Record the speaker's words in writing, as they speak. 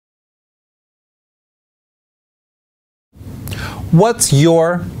What's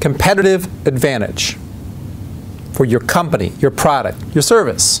your competitive advantage for your company, your product, your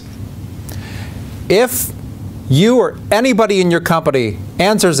service? If you or anybody in your company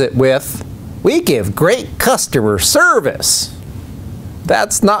answers it with, "We give great customer service,"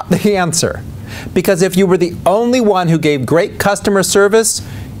 that's not the answer. Because if you were the only one who gave great customer service,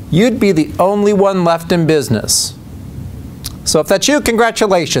 you'd be the only one left in business. So if that's you,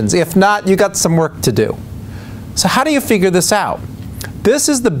 congratulations. If not, you got some work to do. So how do you figure this out? This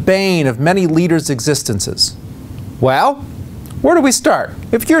is the bane of many leaders' existences. Well, where do we start?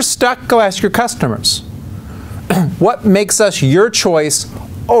 If you're stuck, go ask your customers. What makes us your choice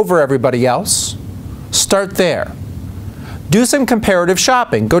over everybody else? Start there. Do some comparative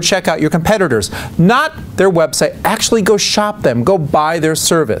shopping. Go check out your competitors. Not their website. Actually go shop them. Go buy their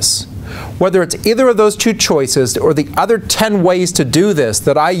service. Whether it's either of those two choices or the other 10 ways to do this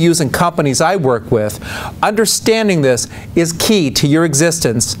that I use in companies I work with, understanding this is key to your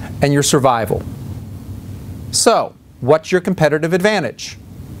existence and your survival. So, what's your competitive advantage?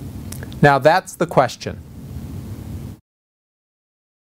 Now that's the question.